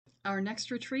Our next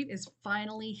retreat is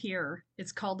finally here.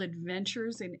 It's called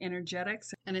Adventures in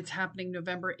Energetics, and it's happening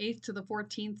November 8th to the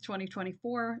 14th,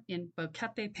 2024 in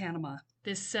Boquete, Panama.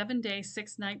 This 7-day,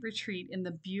 6-night retreat in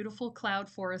the beautiful cloud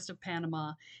forest of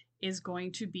Panama is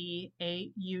going to be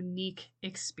a unique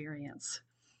experience.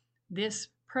 This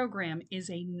program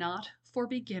is a not for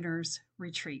beginners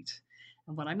retreat.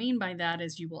 And what I mean by that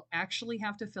is you will actually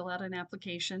have to fill out an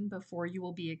application before you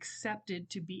will be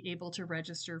accepted to be able to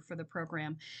register for the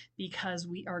program, because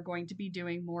we are going to be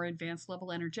doing more advanced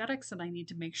level energetics, and I need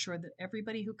to make sure that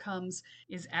everybody who comes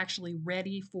is actually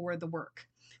ready for the work.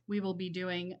 We will be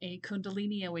doing a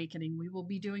Kundalini awakening. We will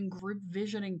be doing group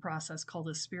visioning process called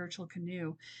a spiritual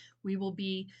canoe. We will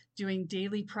be doing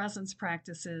daily presence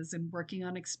practices and working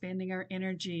on expanding our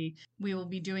energy. We will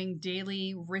be doing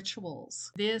daily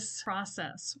rituals. This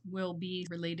process will be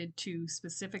related to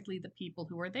specifically the people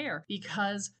who are there,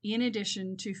 because in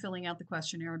addition to filling out the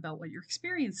questionnaire about what your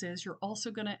experience is, you're also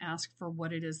going to ask for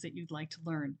what it is that you'd like to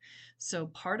learn. So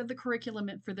part of the curriculum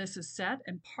for this is set,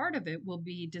 and part of it will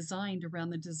be designed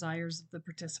around the desires of the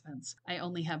participants. I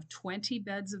only have 20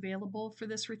 beds available for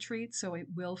this retreat, so it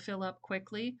will fill up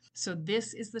quickly. So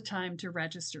this is the time to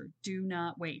register. Do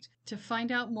not wait. To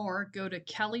find out more, go to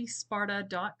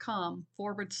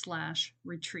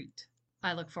kellysparta.com/retreat.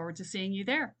 I look forward to seeing you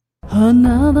there.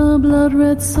 Another blood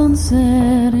red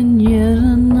sunset and yet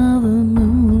another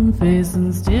moon phase,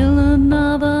 and still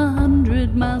another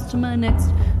 100 miles to my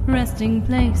next resting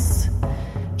place.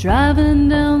 Driving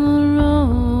down the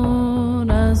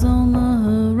road, eyes on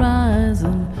the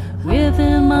horizon.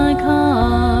 Within my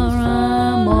car,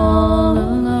 I'm all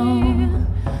alone,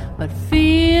 but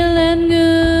feeling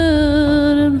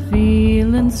good and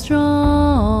feeling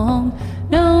strong,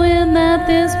 knowing that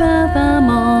this path I'm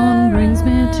on brings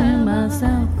me to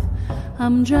myself.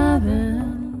 I'm driving.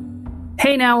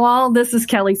 Hey now all, this is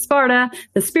Kelly Sparta,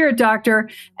 the Spirit Doctor,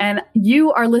 and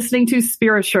you are listening to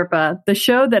Spirit Sherpa, the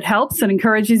show that helps and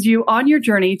encourages you on your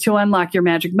journey to unlock your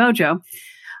magic mojo.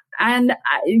 And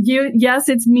yes,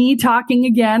 it's me talking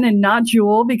again and not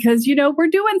Jewel, because, we're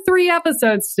doing 3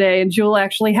 episodes today and Jewel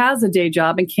actually has a day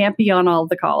job and can't be on all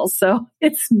the calls. So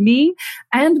it's me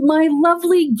and my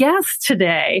lovely guest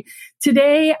today.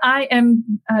 Today, I am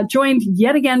joined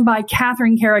yet again by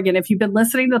Carrigan. If you've been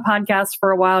listening to the podcast for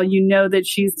a while, you know that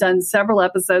she's done several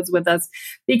episodes with us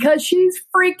because she's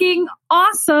freaking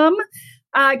awesome.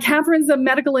 Catherine's a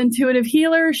medical intuitive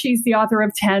healer. She's the author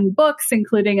of 10 books,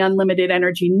 including Unlimited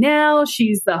Energy Now.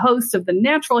 She's the host of the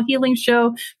Natural Healing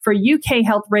Show for UK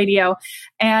Health Radio.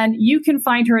 And you can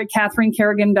find her at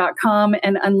CatherineCarrigan.com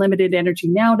and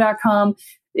UnlimitedEnergyNow.com.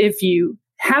 If you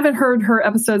haven't heard her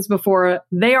episodes before,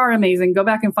 they are amazing. Go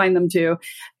back and find them too.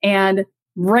 And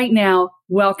right now,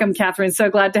 welcome, Catherine. So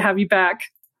glad to have you back.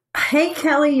 Hey,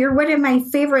 Kelly, you're one of my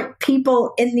favorite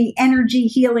people in the energy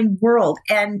healing world.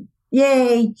 And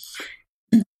yay.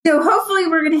 So hopefully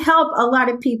we're going to help a lot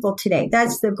of people today.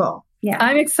 That's the goal. Yeah.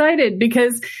 I'm excited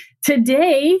because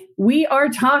today we are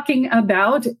talking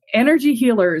about energy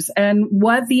healers and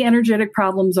what the energetic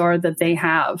problems are that they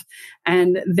have.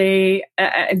 And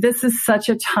this is such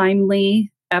a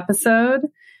timely episode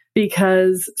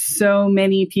because so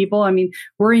many people,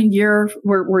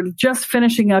 we're just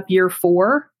finishing up year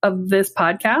 4 of this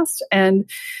podcast. And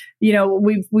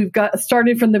we've got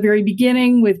started from the very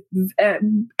beginning with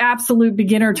absolute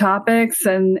beginner topics.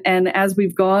 And as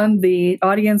we've gone, the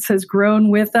audience has grown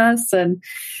with us. And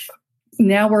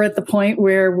now we're at the point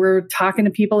where we're talking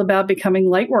to people about becoming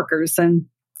light workers, and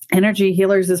energy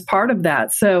healers is part of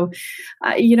that. So,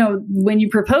 when you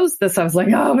proposed this, I was like,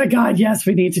 oh my God, yes,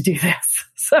 we need to do this.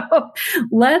 So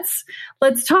let's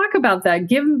talk about that.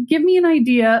 Give me an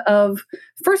idea of,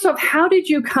 first off, how did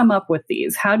you come up with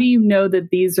these? How do you know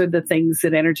that these are the things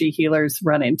that energy healers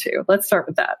run into? Let's start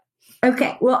with that.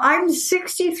 Okay. Well, I'm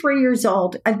 63 years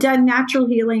old. I've done natural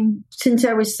healing since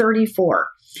I was 34.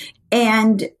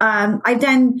 And I've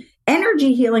done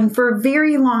energy healing for a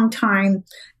very long time.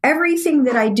 Everything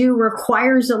that I do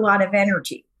requires a lot of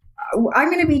energy. I'm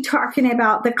going to be talking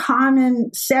about the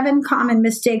 7 common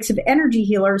mistakes of energy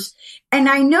healers. And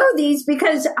I know these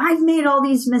because I've made all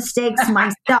these mistakes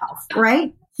myself,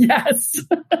 right? Yes.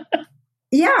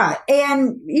 Yeah.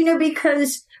 And,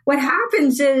 because what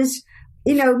happens is,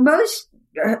 most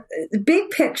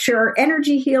big picture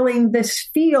energy healing, this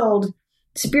field,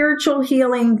 spiritual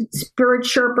healing, Spirit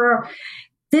Sherpa,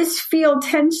 this field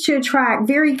tends to attract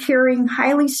very caring,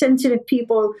 highly sensitive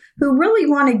people who really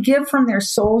want to give from their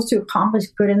souls to accomplish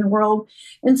good in the world.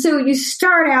 And so you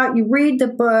start out, you read the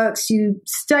books, you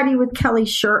study with Kelly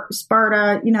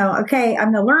Sparta, okay,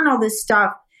 I'm going to learn all this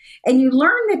stuff. And you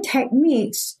learn the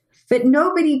techniques but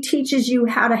nobody teaches you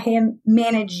how to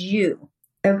manage you.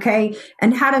 Okay.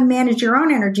 And how to manage your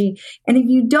own energy. And if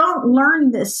you don't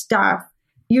learn this stuff,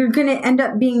 you're going to end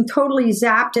up being totally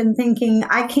zapped and thinking,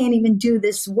 I can't even do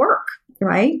this work.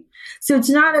 Right. So it's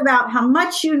not about how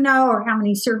much you know or how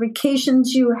many certifications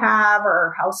you have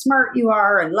or how smart you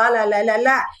are and la, la, la, la,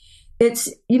 la. It's,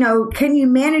 can you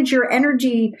manage your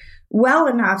energy well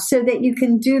enough so that you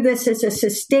can do this as a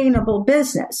sustainable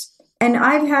business? And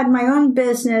I've had my own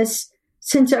business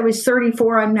since I was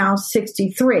 34. I'm now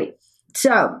 63.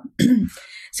 So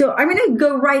I'm going to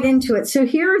go right into it. So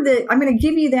I'm going to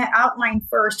give you that outline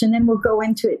first, and then we'll go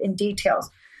into it in details.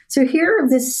 So here are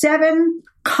the 7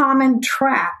 common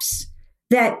traps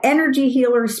that energy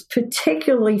healers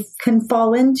particularly can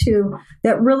fall into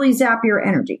that really zap your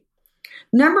energy.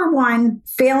 Number 1,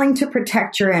 failing to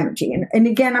protect your energy. And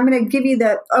again, I'm going to give you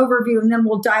the overview and then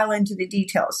we'll dial into the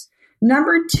details.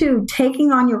 Number 2,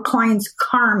 taking on your client's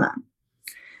karma.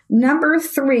 Number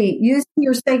 3, using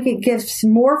your psychic gifts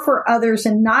more for others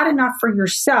and not enough for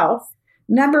yourself.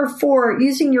 Number 4,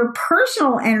 using your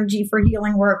personal energy for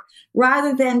healing work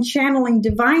rather than channeling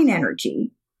divine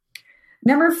energy.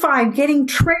 Number 5, getting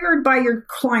triggered by your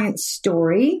client's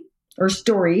story or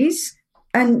stories.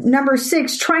 And number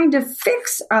 6, trying to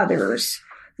fix others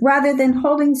rather than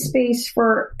holding space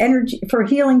for energy, for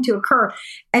healing to occur.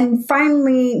 And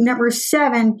finally, number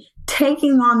 7,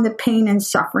 taking on the pain and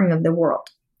suffering of the world.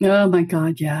 Oh my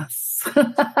God, yes.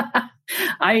 Those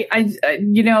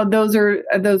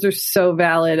are so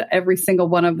valid. Every single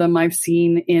one of them I've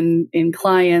seen in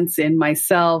clients, in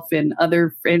myself, in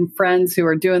friends who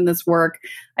are doing this work.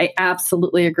 I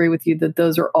absolutely agree with you that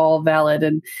those are all valid.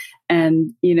 And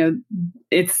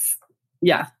if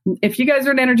you guys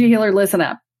are an energy healer, listen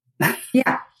up.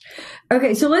 Yeah.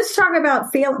 Okay. So let's talk about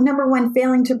number 1,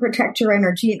 failing to protect your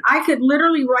energy. And I could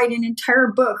literally write an entire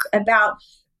book about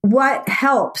what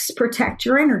helps protect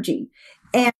your energy.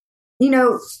 And,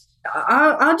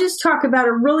 I'll just talk about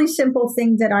a really simple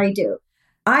thing that I do.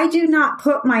 I do not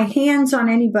put my hands on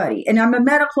anybody. And I'm a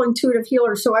medical intuitive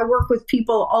healer, so I work with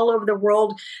people all over the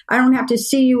world. I don't have to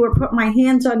see you or put my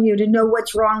hands on you to know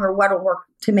what's wrong or what'll work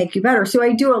to make you better. So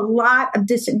I do a lot of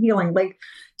distant healing. Like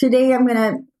today, I'm going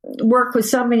to work with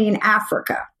somebody in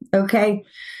Africa. Okay.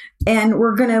 And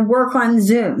we're going to work on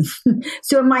Zoom.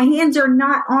 So my hands are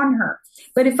not on her.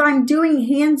 But if I'm doing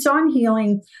hands-on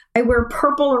healing, I wear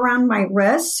purple around my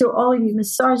wrists. So all of you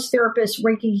massage therapists,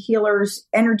 Reiki healers,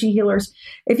 energy healers,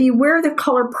 if you wear the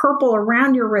color purple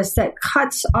around your wrist, that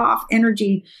cuts off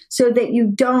energy so that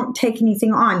you don't take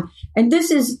anything on. And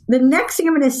this is the next thing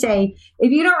I'm going to say.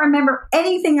 If you don't remember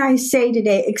anything I say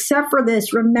today, except for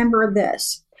this, remember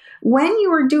this. When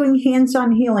you are doing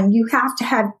hands-on healing, you have to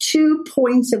have 2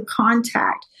 points of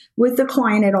contact with the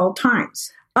client at all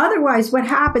times. Otherwise, what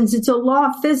happens, it's a law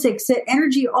of physics that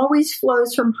energy always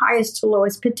flows from highest to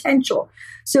lowest potential.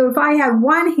 So if I have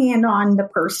one hand on the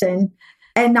person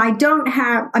and I'm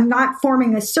not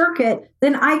forming a circuit,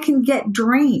 then I can get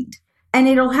drained. And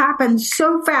it'll happen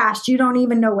so fast, you don't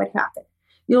even know what happened.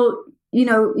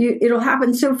 It'll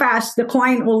happen so fast, the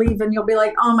client will leave and you'll be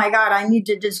like, oh my God, I need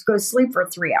to just go sleep for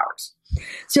 3 hours.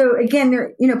 So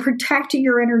again, protecting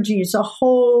your energy is a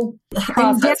whole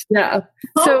process. Yeah.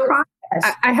 So process.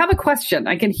 I have a question.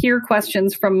 I can hear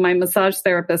questions from my massage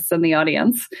therapists in the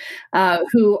audience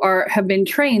who have been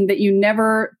trained that you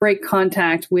never break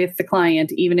contact with the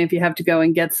client, even if you have to go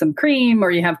and get some cream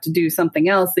or you have to do something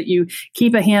else, that you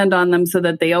keep a hand on them so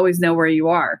that they always know where you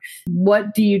are.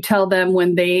 What do you tell them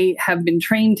when they have been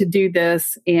trained to do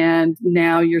this and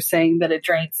now you're saying that it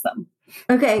drains them?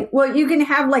 Okay. Well, you can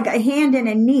have like a hand and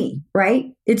a knee,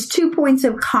 right? It's 2 points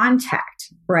of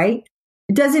contact, right?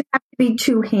 It doesn't have to be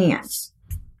 2 hands,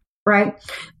 right?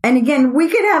 And again, we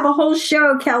could have a whole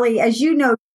show, Kelly, as you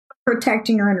know,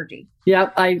 protecting your energy.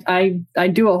 Yep. I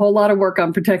do a whole lot of work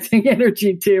on protecting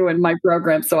energy too in my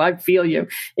program. So I feel you.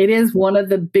 It is one of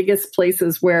the biggest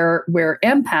places where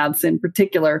empaths in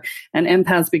particular, and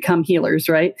empaths become healers,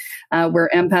 right? Where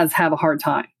empaths have a hard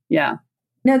time. Yeah.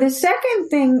 Now, the second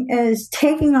thing is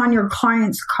taking on your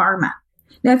client's karma.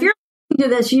 Now, if you're listening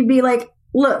to this, you'd be like,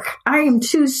 look, I am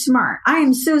too smart. I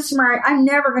am so smart. I'm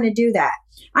never going to do that.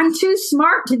 I'm too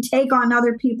smart to take on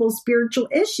other people's spiritual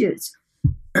issues.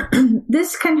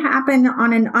 This can happen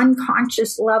on an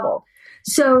unconscious level.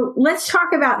 So let's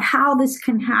talk about how this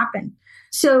can happen.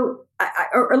 So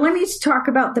let me talk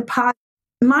about the positive.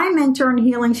 My mentor in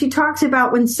healing, she talks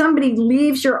about when somebody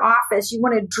leaves your office, you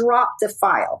want to drop the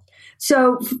file.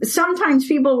 So sometimes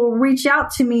people will reach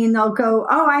out to me and they'll go,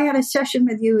 oh, I had a session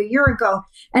with you a year ago,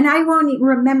 and I won't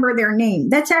remember their name.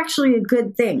 That's actually a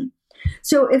good thing.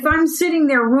 So if I'm sitting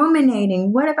there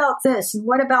ruminating, what about this? And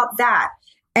what about that?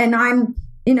 And I'm,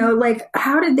 like,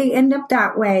 how did they end up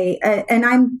that way? And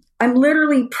I'm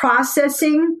literally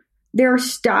processing their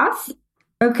stuff.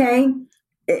 Okay.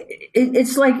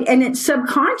 It's like, and it's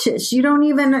subconscious. You don't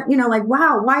even, like,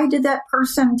 wow, why did that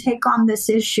person take on this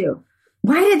issue?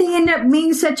 Why did they end up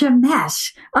being such a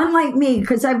mess? Unlike me,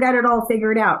 because I've got it all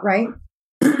figured out, right?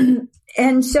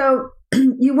 And so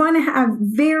you want to have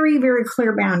very, very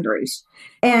clear boundaries.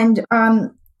 And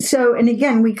and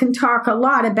again, we can talk a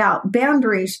lot about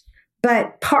boundaries,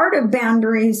 but part of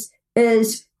boundaries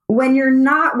is when you're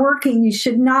not working, you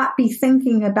should not be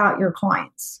thinking about your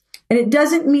clients. And it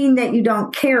doesn't mean that you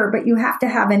don't care, but you have to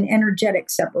have an energetic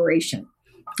separation.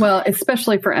 Well,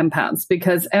 especially for empaths,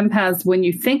 because empaths, when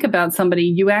you think about somebody,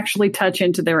 you actually touch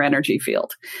into their energy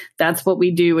field. That's what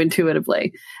we do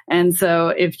intuitively. And so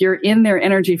if you're in their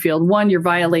energy field, one, you're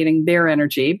violating their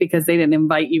energy because they didn't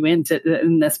invite you in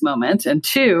this moment. And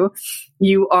two,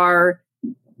 you are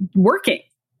working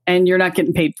and you're not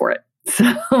getting paid for it.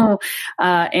 So,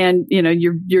 and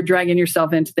you're dragging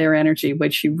yourself into their energy,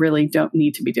 which you really don't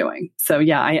need to be doing. So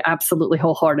yeah, I absolutely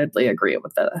wholeheartedly agree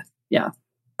with that. Yeah.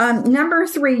 Number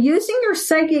 3, using your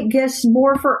psychic gifts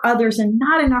more for others and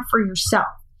not enough for yourself.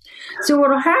 So what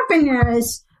will happen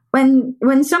is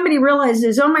when somebody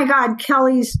realizes, oh my God,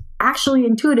 Kelly's actually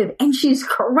intuitive and she's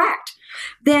correct,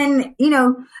 then,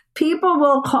 people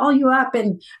will call you up,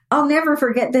 and I'll never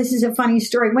forget. This is a funny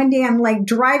story. One day I'm like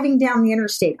driving down the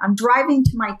interstate. I'm driving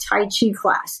to my Tai Chi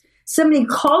class. Somebody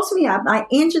calls me up. I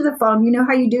answer the phone. You know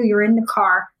how you do. You're in the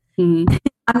car. Mm-hmm.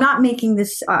 I'm not making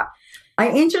this up. I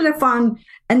answer the phone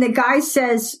and the guy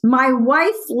says, my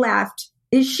wife left.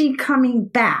 Is she coming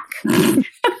back?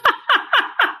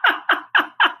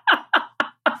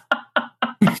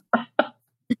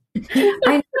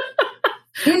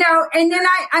 And then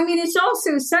I mean, it's all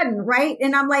so sudden, right?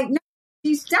 And I'm like, no,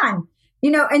 she's done,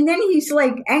 and then he's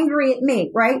like angry at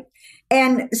me, right?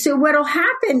 And so what'll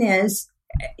happen is,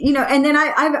 and then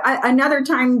I another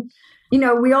time,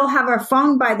 we all have our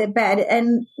phone by the bed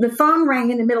and the phone rang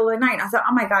in the middle of the night. I thought,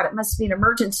 oh my God, it must be an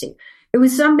emergency. It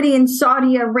was somebody in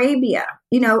Saudi Arabia,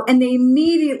 and they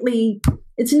immediately,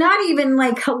 it's not even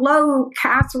like, hello,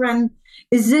 Catherine,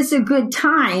 is this a good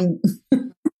time?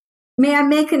 May I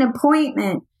make an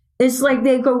appointment? It's like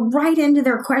they go right into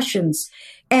their questions.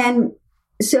 And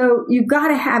so you've got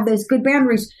to have those good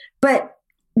boundaries. But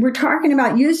we're talking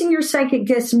about using your psychic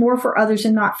gifts more for others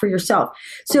and not for yourself.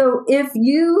 So if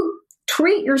you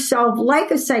treat yourself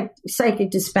like a psychic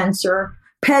dispenser,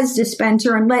 Pez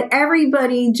dispenser, and let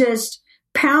everybody just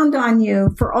pound on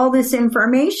you for all this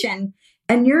information,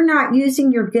 and you're not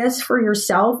using your gifts for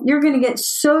yourself, you're going to get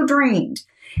so drained.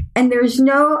 And there's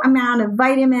no amount of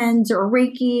vitamins or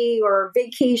Reiki or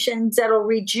vacations that'll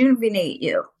rejuvenate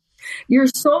you. Your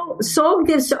soul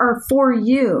gifts are for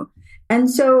you. And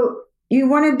so you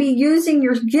want to be using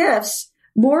your gifts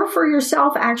more for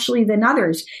yourself actually than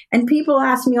others. And people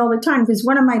ask me all the time, because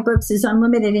one of my books is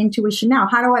Unlimited Intuition Now.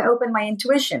 How do I open my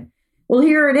intuition? Well,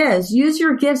 here it is. Use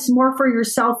your gifts more for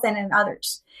yourself than in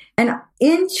others. And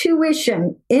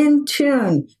intuition, in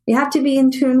tune. You have to be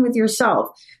in tune with yourself.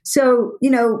 So,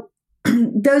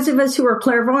 those of us who are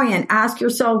clairvoyant, ask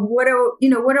yourself, what do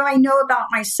I know about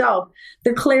myself?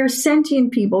 The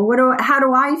clairsentient people, how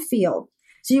do I feel?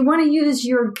 So you want to use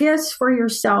your gifts for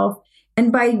yourself.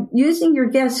 And by using your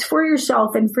gifts for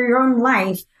yourself and for your own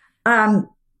life,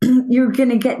 you're going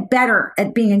to get better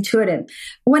at being intuitive.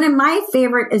 One of my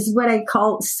favorite is what I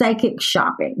call psychic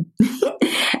shopping.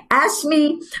 Ask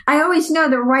me, I always know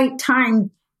the right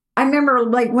time. I remember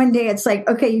like one day it's like,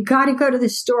 okay, you got to go to the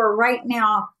store right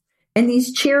now. And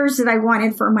these chairs that I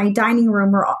wanted for my dining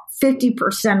room are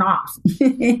 50% off.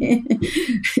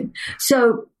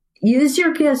 So use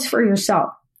your gifts for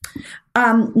yourself.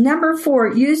 Number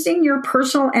 4, using your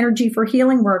personal energy for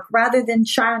healing work rather than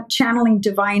channeling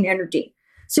divine energy.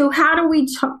 So how do we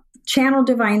channel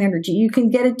divine energy? You can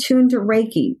get attuned to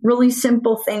Reiki, really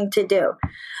simple thing to do.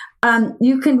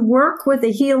 You can work with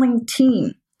a healing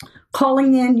team,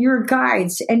 calling in your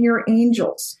guides and your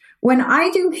angels. When I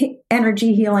do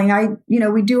energy healing,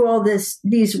 we do all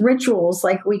these rituals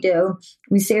like we do.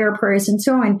 We say our prayers and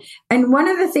so on. And one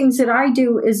of the things that I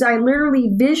do is I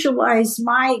literally visualize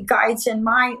my guides and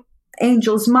my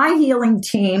angels, my healing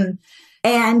team,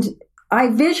 and I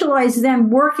visualize them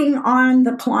working on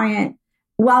the client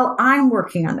while I'm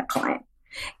working on the client.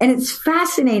 And it's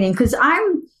fascinating because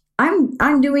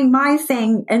I'm doing my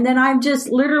thing, and then I'm just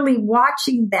literally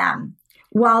watching them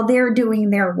while they're doing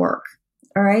their work.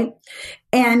 All right.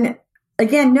 And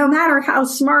again, no matter how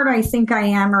smart I think I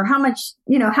am or how much,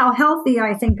 how healthy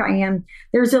I think I am,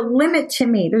 there's a limit to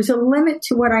me. There's a limit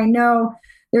to what I know.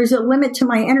 There's a limit to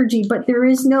my energy, but there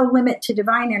is no limit to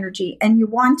divine energy. And you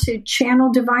want to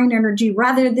channel divine energy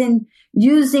rather than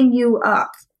using you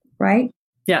up, right?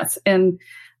 Yes. And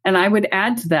I would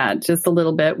add to that just a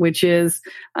little bit, which is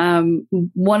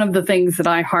one of the things that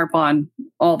I harp on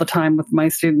all the time with my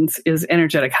students is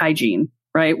energetic hygiene,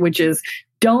 right? Which is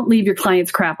don't leave your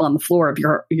client's crap on the floor of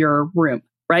your room,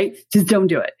 right? Just don't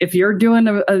do it. If you're doing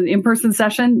an in-person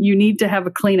session, you need to have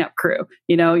a cleanup crew.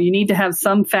 You need to have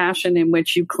some fashion in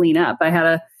which you clean up. I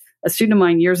had a student of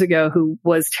mine years ago who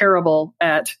was terrible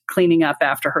at cleaning up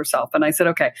after herself. And I said,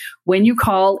 okay, when you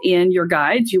call in your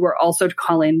guides, you are also to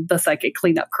call in the psychic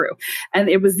cleanup crew. And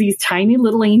it was these tiny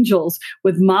little angels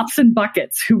with mops and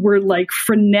buckets who were like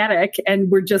frenetic and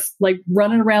were just like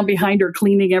running around behind her,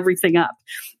 cleaning everything up.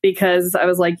 Because I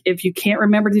was like, if you can't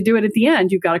remember to do it at the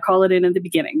end, you've got to call it in at the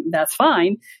beginning. That's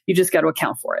fine. You just got to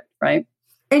account for it, right?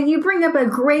 And you bring up a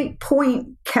great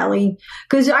point, Kelly,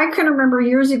 because I can remember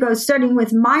years ago studying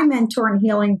with my mentor in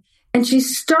healing, and she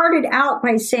started out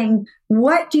by saying,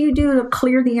 what do you do to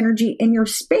clear the energy in your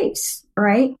space,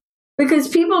 right? Because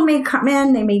people may come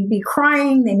in, they may be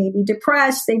crying, they may be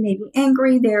depressed, they may be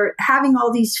angry, they're having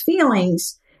all these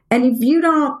feelings. And if you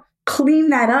don't clean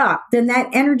that up, then that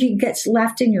energy gets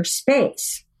left in your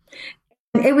space.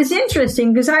 It was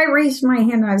interesting because I raised my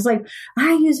hand and I was like,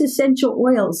 I use essential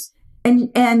oils.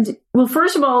 And well,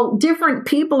 first of all, different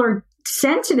people are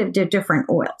sensitive to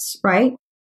different oils, right?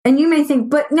 And you may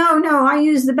think, but no, I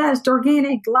use the best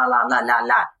organic, la, la, la, la,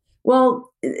 la.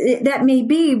 Well, that may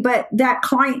be, but that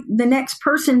client, the next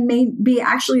person may be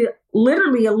actually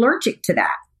literally allergic to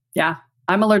that. Yeah.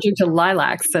 I'm allergic to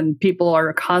lilacs and people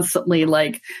are constantly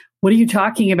like, what are you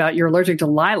talking about? You're allergic to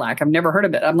lilac. I've never heard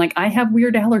of it. I'm like, I have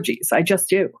weird allergies. I just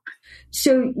do.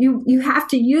 So you have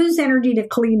to use energy to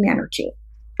clean energy.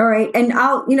 All right. And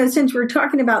I'll, since we're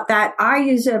talking about that, I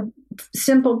use a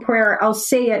simple prayer. I'll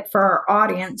say it for our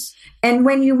audience. And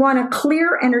when you want to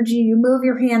clear energy, you move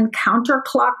your hand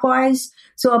counterclockwise.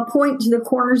 So I'll point to the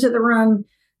corners of the room.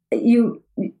 You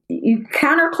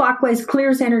counterclockwise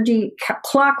clears energy,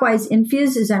 clockwise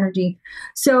infuses energy.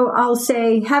 So I'll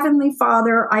say, Heavenly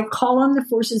Father, I call on the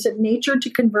forces of nature to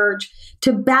converge,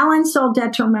 to balance all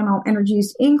detrimental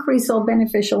energies, increase all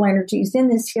beneficial energies in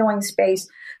this healing space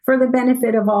for the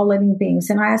benefit of all living beings.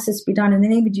 And I ask this be done in the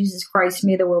name of Jesus Christ.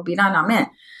 May the will be done. Amen.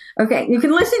 Okay, you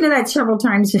can listen to that several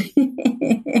times.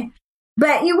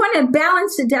 But you want to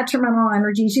balance the detrimental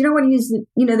energies. You don't want to use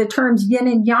the terms yin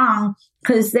and yang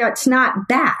because that's not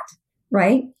bad,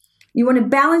 right? You want to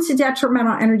balance the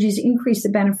detrimental energies, increase the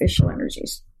beneficial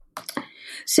energies.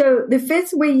 So the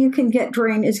fifth way you can get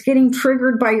drained is getting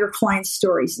triggered by your client's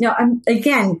stories. Now,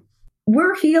 again,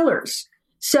 we're healers.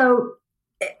 So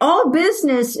all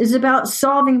business is about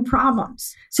solving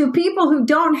problems. So people who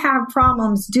don't have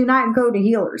problems do not go to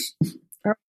healers,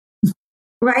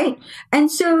 right?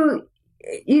 And so,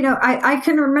 I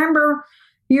can remember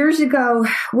years ago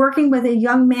working with a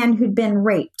young man who'd been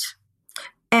raped.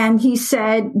 And he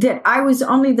said that I was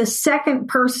only the second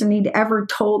person he'd ever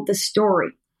told the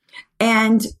story.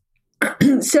 And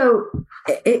so,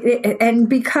 and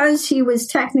because he was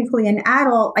technically an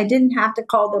adult, I didn't have to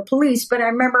call the police. But I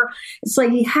remember it's like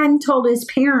he hadn't told his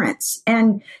parents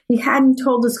and he hadn't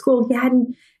told the school.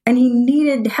 And he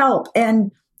needed help.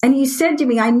 And he said to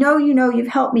me, I know you've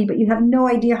helped me, but you have no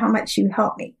idea how much you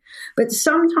helped me. But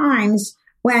sometimes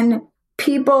when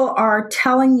people are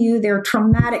telling you their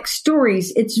traumatic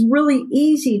stories, it's really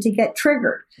easy to get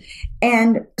triggered.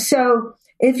 And so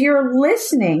if you're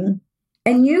listening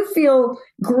and you feel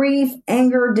grief,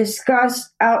 anger,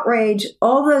 disgust, outrage,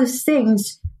 all those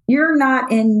things, you're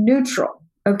not in neutral.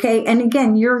 Okay. And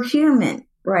again, you're human,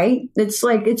 right? It's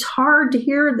like, it's hard to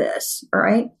hear this. All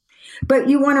right. But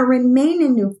you want to remain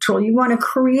in neutral. You want to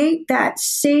create that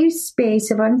safe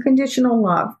space of unconditional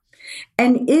love.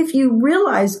 And if you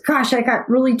realize, gosh, I got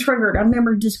really triggered. I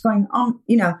remember just going,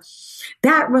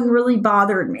 that one really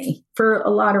bothered me for a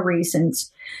lot of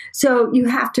reasons. So you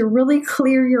have to really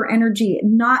clear your energy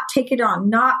and not take it on,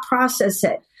 not process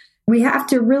it. We have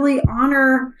to really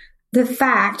honor the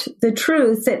fact, the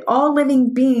truth that all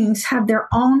living beings have their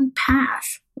own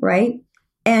path, right?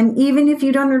 And even if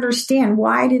you don't understand,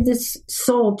 why did this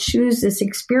soul choose this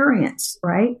experience,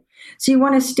 right? So you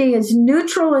want to stay as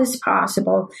neutral as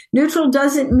possible. Neutral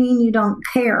doesn't mean you don't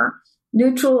care.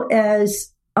 Neutral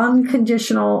is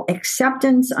unconditional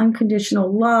acceptance,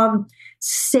 unconditional love,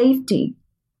 safety.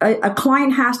 A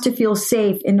client has to feel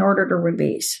safe in order to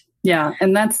release, Yeah,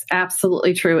 and that's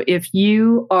absolutely true. If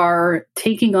you are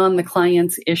taking on the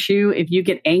client's issue, if you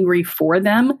get angry for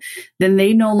them, then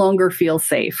they no longer feel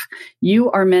safe.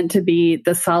 You are meant to be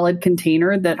the solid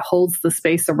container that holds the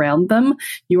space around them.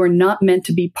 You are not meant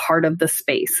to be part of the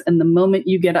space. And the moment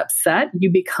you get upset,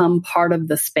 you become part of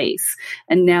the space.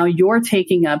 And now you're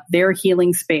taking up their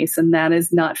healing space, and that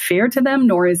is not fair to them,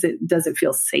 nor does it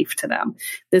feel safe to them.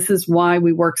 This is why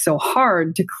we work so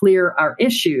hard to clear our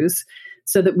issues,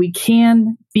 so that we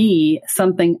can be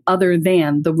something other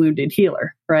than the wounded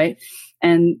healer, right?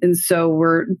 And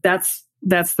so that's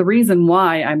the reason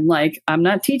why I'm like, I'm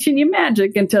not teaching you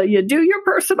magic until you do your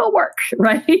personal work,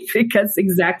 right? Because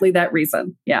exactly that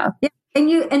reason. Yeah.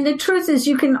 And the truth is,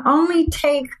 you can only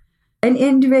take an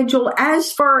individual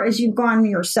as far as you've gone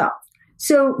yourself.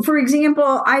 So, for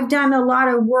example, I've done a lot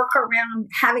of work around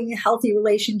having a healthy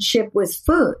relationship with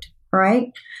food.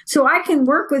 Right? So I can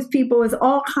work with people with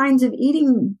all kinds of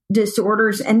eating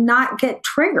disorders and not get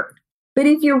triggered. But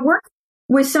if you're working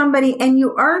with somebody and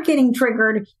you are getting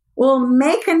triggered, well,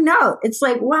 make a note. It's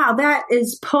like, wow, that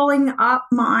is pulling up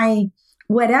my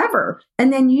whatever.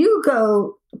 And then you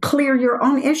go clear your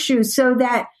own issues so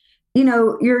that,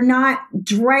 you're not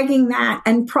dragging that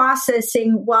and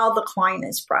processing while the client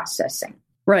is processing.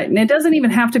 Right. And it doesn't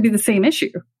even have to be the same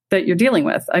issue that you're dealing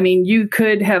with. I mean, you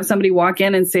could have somebody walk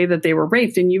in and say that they were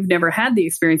raped, and you've never had the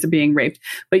experience of being raped,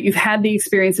 but you've had the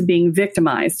experience of being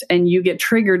victimized, and you get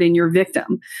triggered in your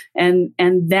victim, and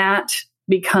that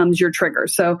becomes your trigger.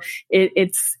 So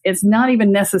it's not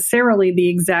even necessarily the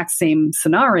exact same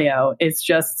scenario. It's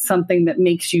just something that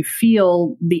makes you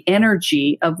feel the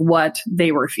energy of what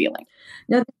they were feeling.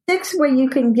 Now, the sixth way you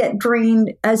can get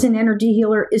drained as an energy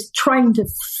healer is trying to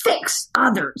fix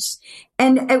others,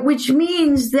 and which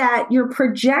means that you're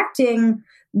projecting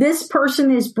this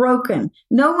person is broken.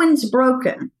 No one's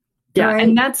broken. Yeah, right?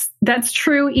 And that's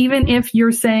true even if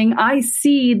you're saying, I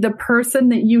see the person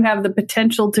that you have the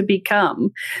potential to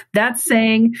become. That's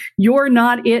saying you're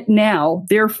not it now,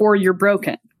 therefore you're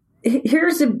broken.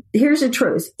 Here's a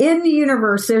truth. In the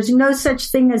universe, there's no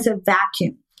such thing as a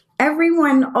vacuum.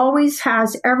 Everyone always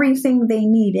has everything they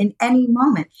need in any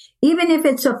moment, even if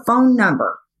it's a phone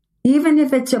number, even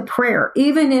if it's a prayer,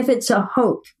 even if it's a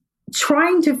hope.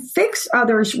 Trying to fix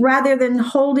others rather than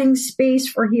holding space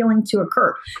for healing to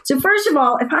occur. So first of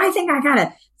all, if I think I got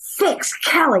to fix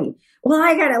Kelly, well,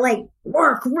 I got to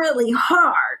work really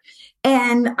hard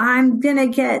and I'm going to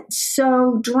get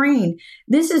so drained.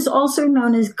 This is also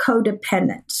known as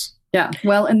codependence. Yeah.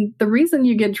 Well, and the reason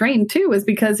you get drained too is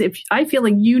because if I feel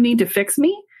like you need to fix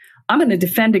me, I'm going to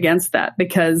defend against that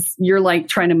because you're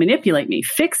trying to manipulate me.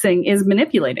 Fixing is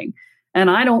manipulating. And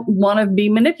I don't want to be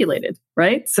manipulated,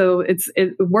 right? So it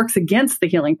works against the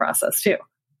healing process too.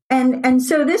 And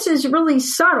so this is really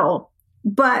subtle,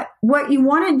 but what you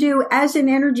want to do as an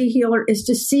energy healer is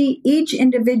to see each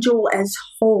individual as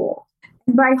whole.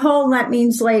 And by whole, that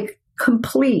means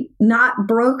complete, not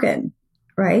broken,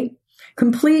 right?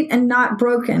 Complete and not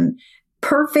broken,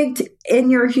 perfect in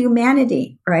your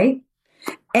humanity, right?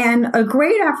 And a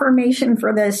great affirmation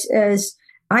for this is,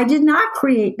 I did not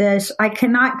create this. I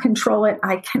cannot control it.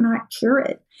 I cannot cure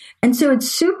it. And so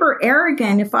it's super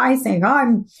arrogant if I think,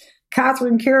 I'm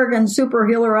Catherine Carrigan, super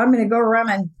healer. I'm going to go around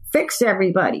and fix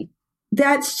everybody.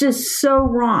 That's just so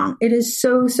wrong. It is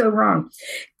so, so wrong.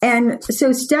 And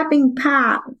so stepping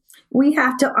back, we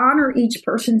have to honor each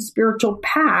person's spiritual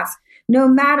path, no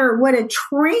matter what a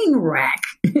train wreck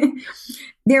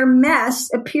their mess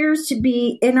appears to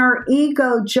be in our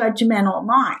ego judgmental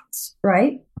minds,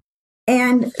 right?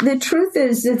 And the truth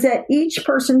is that each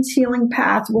person's healing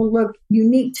path will look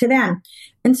unique to them.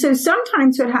 And so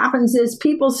sometimes what happens is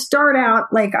people start out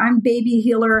like, I'm baby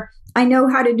healer. I know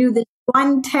how to do this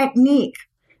one technique.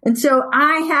 And so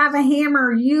I have a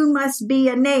hammer. You must be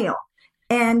a nail.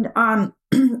 And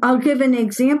I'll give an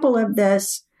example of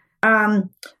this.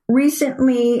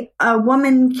 Recently, a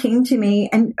woman came to me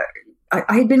and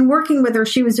I had been working with her.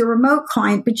 She was a remote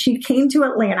client, but she came to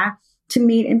Atlanta to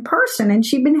meet in person, and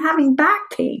she'd been having back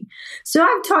pain. So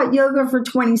I've taught yoga for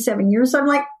 27 years. I'm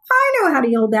like, I know how to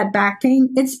heal that back pain.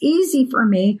 It's easy for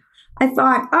me. I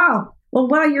thought, oh, well,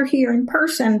 while you're here in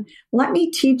person, let me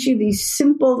teach you these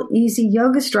simple, easy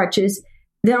yoga stretches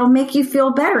that'll make you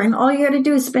feel better. And all you got to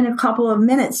do is spend a couple of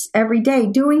minutes every day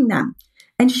doing them.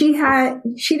 And she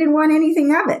didn't want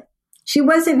anything of it. She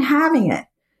wasn't having it.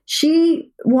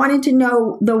 She wanted to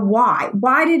know the why.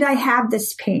 Why did I have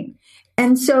this pain?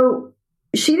 And so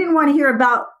she didn't want to hear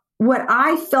about what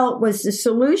I felt was the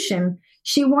solution.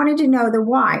 She wanted to know the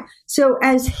why. So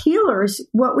as healers,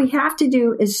 what we have to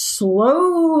do is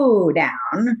slow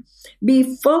down,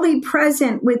 be fully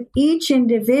present with each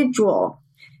individual,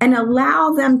 and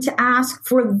allow them to ask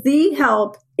for the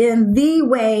help in the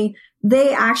way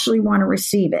they actually want to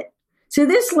receive it. So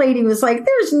this lady was like,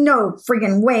 there's no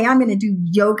friggin' way I'm going to do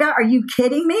yoga. Are you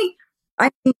kidding me? I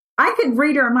mean, I could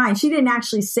read her mind. She didn't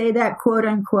actually say that, quote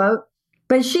unquote,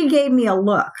 but she gave me a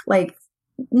look like,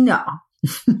 no.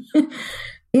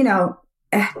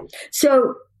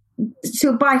 So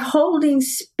by holding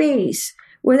space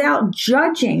without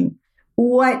judging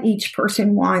what each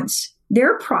person wants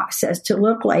their process to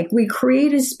look like, we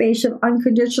create a space of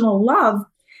unconditional love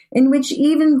in which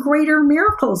even greater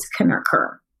miracles can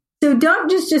occur. So don't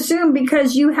just assume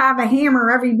because you have a hammer,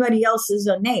 everybody else is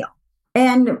a nail.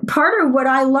 And part of what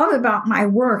I love about my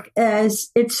work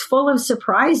is it's full of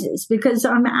surprises, because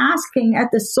I'm asking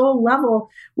at the soul level,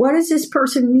 what does this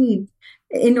person need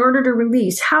in order to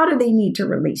release? How do they need to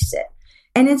release it?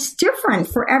 And it's different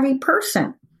for every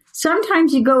person.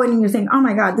 Sometimes you go in and you think, oh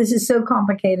my God, this is so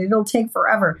complicated. It'll take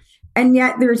forever. And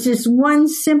yet there's just one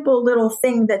simple little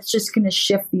thing that's just going to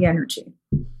shift the energy.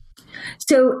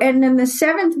 So, and then the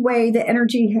seventh way that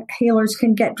energy healers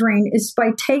can get drained is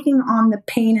by taking on the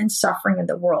pain and suffering of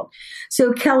the world.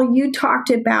 So, Kelly, you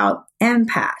talked about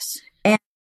empaths. And,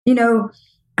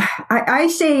 I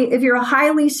say if you're a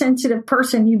highly sensitive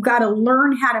person, you've got to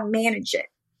learn how to manage it.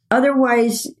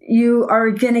 Otherwise, you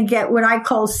are going to get what I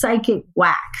call psychic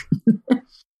whack.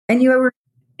 And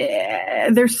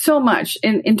there's so much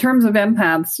in terms of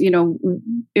empaths.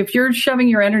 If you're shoving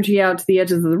your energy out to the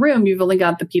edges of the room, you've only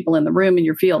got the people in the room in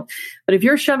your field. But if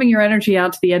you're shoving your energy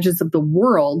out to the edges of the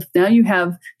world, now you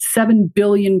have 7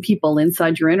 billion people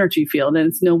inside your energy field. And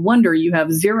it's no wonder you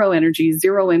have zero energy,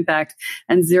 zero impact,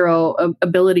 and zero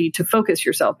ability to focus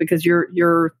yourself, because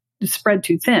you're spread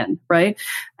too thin, right?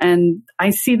 And I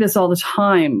see this all the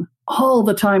time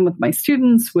with my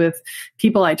students, with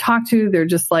people I talk to. They're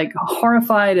just like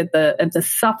horrified at the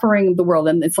suffering of the world.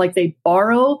 And it's like they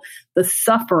borrow the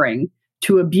suffering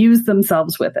to abuse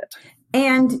themselves with it.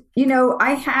 And,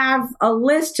 I have a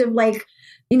list of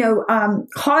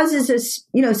causes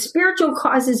of, spiritual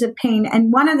causes of pain.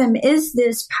 And one of them is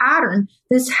this pattern,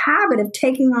 this habit of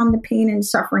taking on the pain and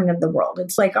suffering of the world.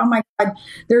 It's like, oh my God,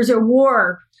 there's a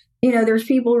war. There's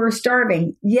people who are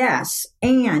starving. Yes.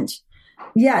 And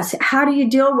yes. How do you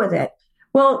deal with it?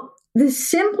 Well, the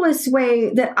simplest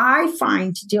way that I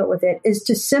find to deal with it is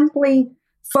to simply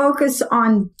focus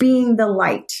on being the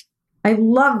light. I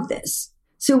love this.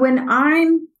 So when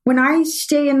I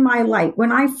stay in my light,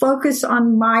 when I focus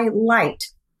on my light,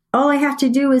 all I have to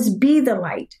do is be the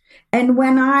light. And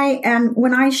when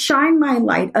I shine my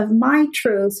light of my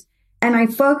truth, and I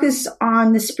focus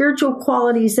on the spiritual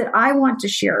qualities that I want to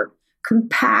share,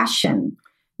 compassion,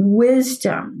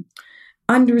 wisdom,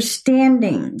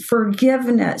 understanding,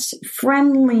 forgiveness,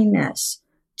 friendliness,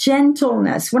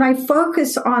 gentleness. When I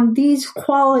focus on these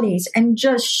qualities and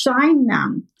just shine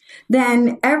them,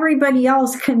 then everybody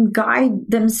else can guide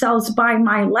themselves by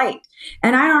my light.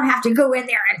 And I don't have to go in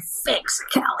there and fix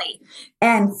Kelly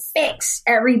and fix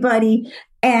everybody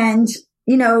and,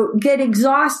 get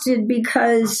exhausted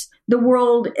because the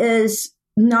world is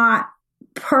not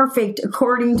perfect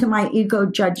according to my ego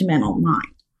judgmental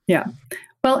mind. Yeah.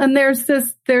 Well, and there's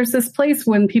this place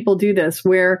when people do this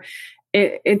where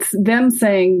it's them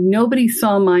saying, nobody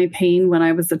saw my pain when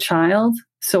I was a child,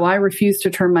 so I refuse to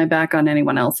turn my back on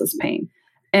anyone else's pain.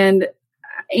 And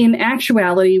in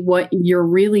actuality, what you're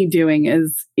really doing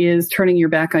is turning your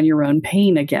back on your own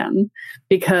pain again,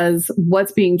 because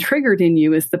what's being triggered in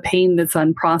you is the pain that's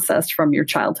unprocessed from your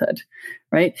childhood,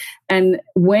 right? And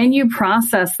when you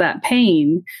process that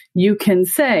pain, you can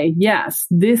say, yes,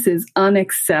 this is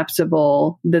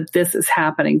unacceptable that this is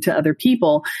happening to other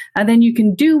people. And then you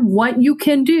can do what you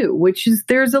can do, which is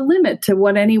there's a limit to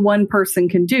what any one person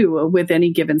can do with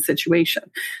any given situation.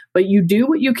 But you do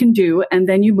what you can do, and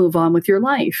then you move on with your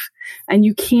life. And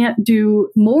you can't do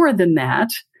more than that.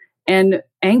 And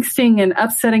angsting and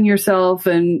upsetting yourself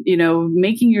and,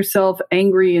 making yourself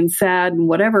angry and sad and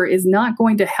whatever is not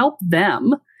going to help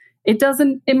them. It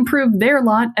doesn't improve their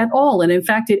lot at all. And in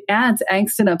fact, it adds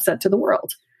angst and upset to the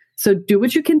world. So do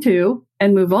what you can do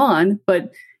and move on.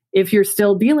 But if you're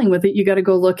still dealing with it, you got to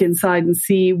go look inside and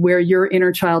see where your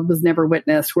inner child was never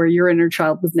witnessed, where your inner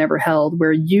child was never held,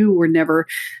 where you were never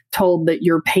told that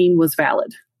your pain was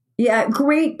valid. Yeah,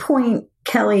 great point,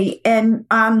 Kelly. And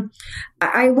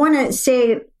I want to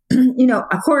say,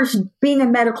 of course, being a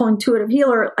medical intuitive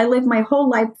healer, I lived my whole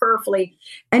life prayerfully.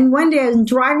 And one day I was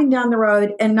driving down the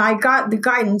road and I got the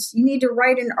guidance, you need to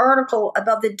write an article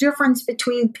about the difference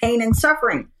between pain and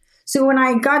suffering. So when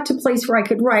I got to a place where I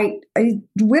could write, I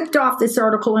whipped off this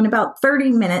article in about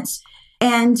 30 minutes.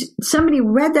 And somebody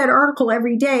read that article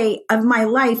every day of my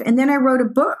life. And then I wrote a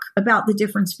book about the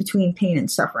difference between pain and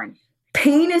suffering.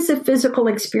 Pain is a physical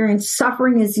experience.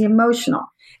 Suffering is the emotional.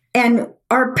 And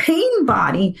our pain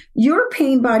body, your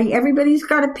pain body, everybody's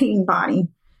got a pain body.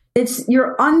 It's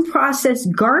your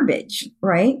unprocessed garbage,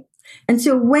 right? And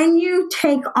so when you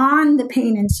take on the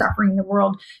pain and suffering in the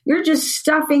world, you're just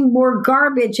stuffing more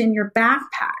garbage in your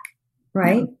backpack,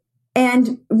 right? Yeah.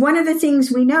 And one of the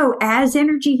things we know as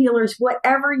energy healers,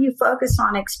 whatever you focus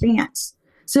on expands.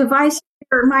 So if I say,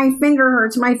 my finger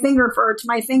hurts, my finger hurts,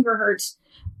 my finger hurts,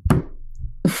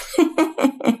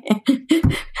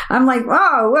 I'm like,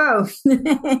 whoa.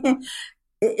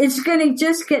 It's going to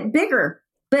just get bigger.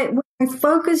 But when I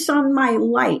focus on my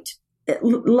light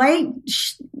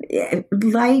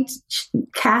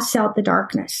casts out the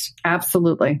darkness.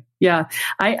 Absolutely. Yeah.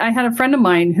 I had a friend of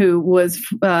mine who was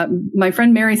my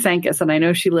friend Mary Sankis, and I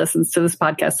know she listens to this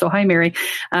podcast. So hi, Mary.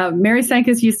 Mary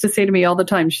Sankis used to say to me all the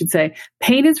time, she'd say,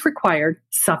 pain is required,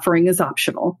 suffering is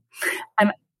optional.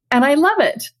 And I love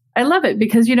it. I love it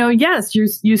because, yes,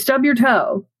 you stub your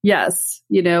toe. Yes.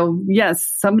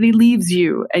 Yes, somebody leaves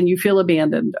you and you feel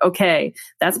abandoned. Okay.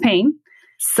 That's pain.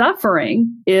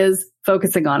 Suffering is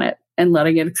focusing on it and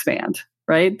letting it expand,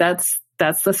 right? That's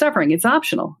the suffering. It's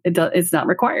optional. It's not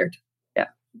required. Yeah.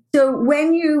 So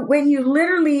when you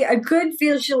literally, a good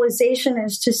visualization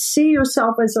is to see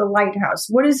yourself as a lighthouse.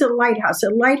 What is a lighthouse? A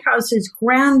lighthouse is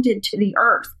grounded to the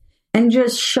earth and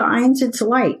just shines its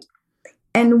light.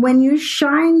 And when you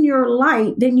shine your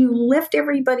light, then you lift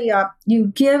everybody up. You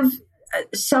give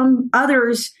some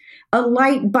others a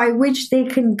light by which they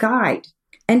can guide.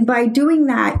 And by doing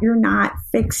that, you're not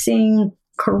fixing,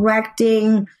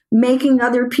 correcting, making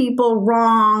other people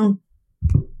wrong.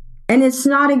 And it's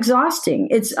not exhausting.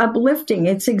 It's uplifting.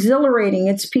 It's exhilarating.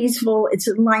 It's peaceful. It's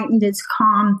enlightened. It's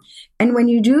calm. And when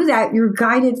you do that, you're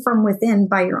guided from within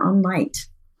by your own light.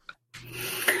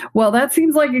 Well, that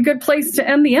seems like a good place to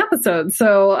end the episode.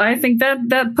 So I think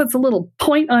that puts a little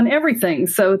point on everything.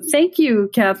 So thank you,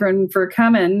 Catherine, for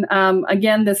coming.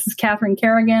 Again, this is Catherine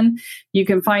Carrigan. You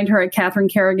can find her at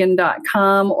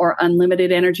catherinecarrigan.com or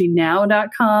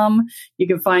unlimitedenergynow.com. You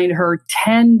can find her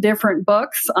 10 different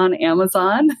books on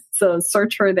Amazon. So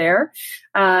search her there.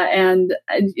 And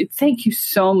thank you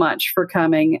so much for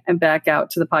coming and back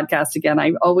out to the podcast again.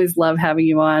 I always love having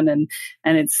you on, and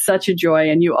it's such a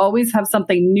joy. And you always have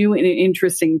something new and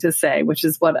interesting to say, which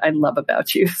is what I love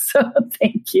about you. So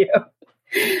thank you.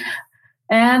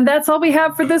 And that's all we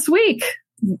have for this week.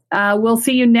 We'll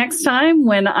see you next time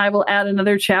when I will add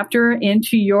another chapter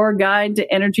into your guide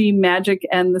to energy, magic,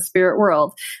 and the spirit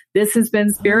world. This has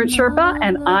been Spirit Sherpa,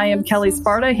 and I am Kelly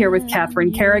Sparta here with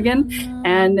Catherine Carrigan.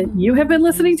 And you have been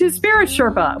listening to Spirit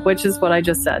Sherpa, which is what I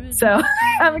just said. So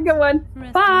have a good one.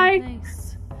 Bye.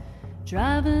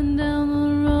 Driving down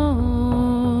the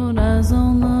road, eyes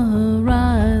on the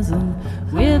horizon.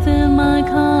 Within my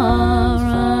car,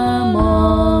 I'm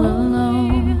all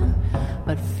alone,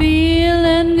 but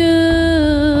feeling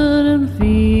good and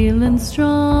feeling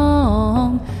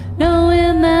strong,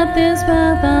 knowing that this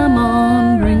path I'm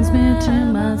on brings me to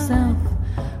myself.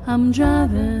 I'm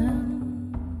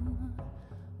driving,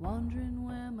 wondering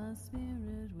where my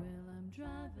spirit will. I'm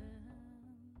driving.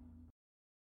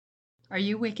 Are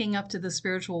you waking up to the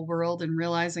spiritual world and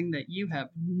realizing that you have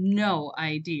no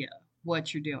idea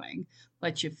what you're doing,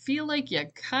 but you feel like you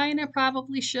kind of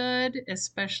probably should,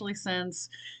 especially since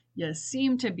you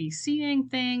seem to be seeing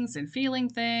things and feeling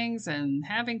things and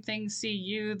having things see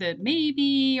you that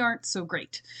maybe aren't so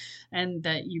great, and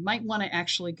that you might want to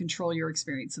actually control your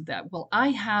experience of that? Well,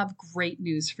 I have great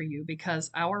news for you, because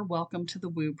our Welcome to the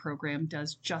Woo program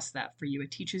does just that for you.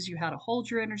 It teaches you how to hold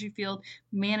your energy field,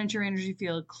 manage your energy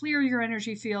field, clear your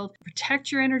energy field,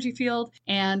 protect your energy field,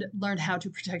 and learn how to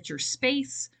protect your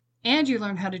space. And you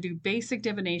learn how to do basic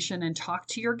divination and talk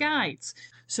to your guides,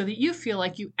 so that you feel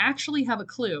like you actually have a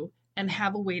clue and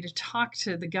have a way to talk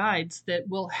to the guides that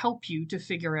will help you to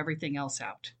figure everything else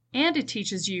out. And it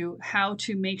teaches you how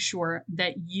to make sure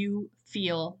that you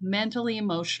feel mentally,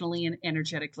 emotionally, and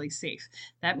energetically safe.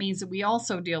 That means that we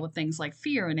also deal with things like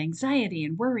fear and anxiety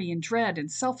and worry and dread and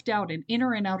self-doubt and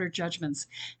inner and outer judgments.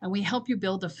 And we help you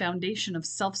build a foundation of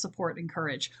self-support and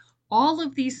courage. All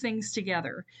of these things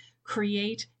together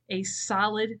create a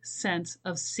solid sense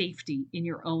of safety in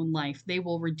your own life. They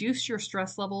will reduce your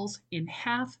stress levels in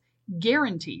half,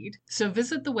 guaranteed. So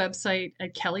visit the website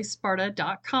at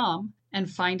kellysparta.com and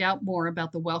find out more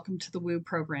about the Welcome to the Woo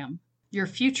program. Your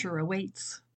future awaits.